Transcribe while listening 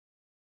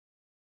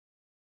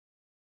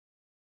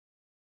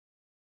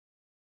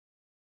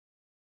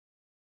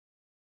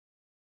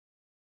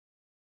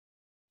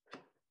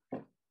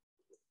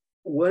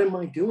What am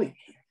I doing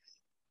here?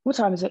 What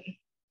time is it?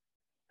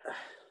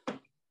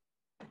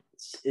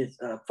 It's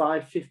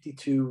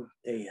 5:52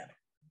 a.m.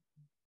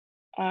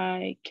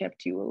 I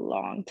kept you a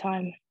long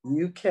time.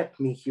 You kept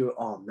me here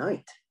all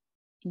night.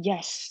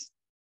 Yes.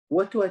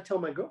 What do I tell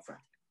my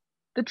girlfriend?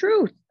 The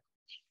truth.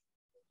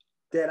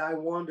 That I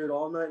wandered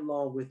all night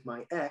long with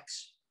my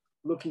ex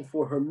looking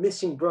for her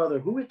missing brother,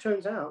 who it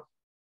turns out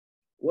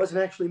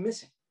wasn't actually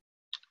missing.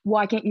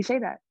 Why can't you say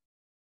that?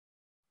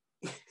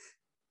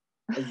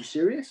 Are you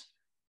serious?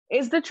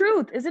 It's the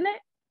truth, isn't it?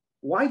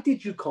 Why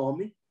did you call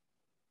me?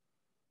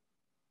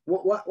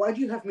 Why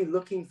do you have me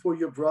looking for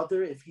your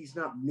brother if he's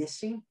not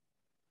missing?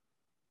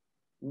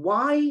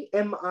 Why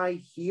am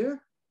I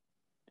here?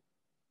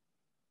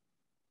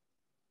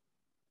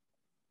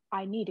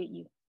 I needed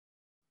you.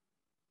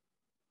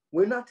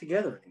 We're not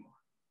together anymore.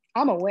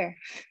 I'm aware.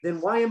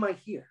 Then why am I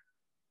here?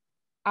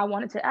 I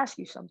wanted to ask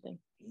you something.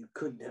 You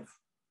couldn't have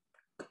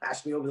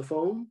asked me over the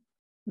phone?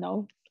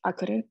 No, I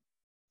couldn't.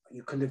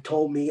 You couldn't have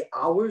told me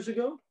hours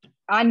ago?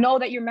 I know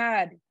that you're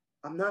mad.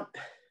 I'm not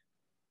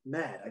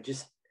mad.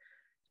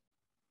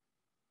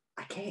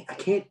 I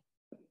can't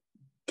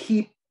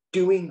keep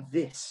doing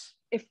this.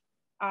 If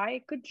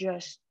I could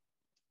just...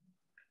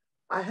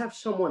 I have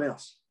someone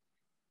else.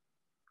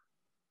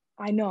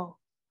 I know.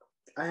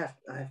 I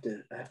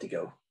have to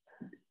go.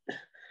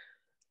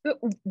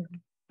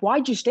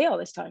 Why'd you stay all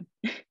this time?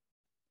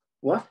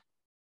 What?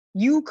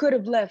 You could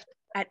have left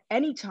at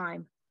any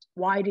time.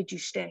 Why did you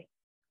stay?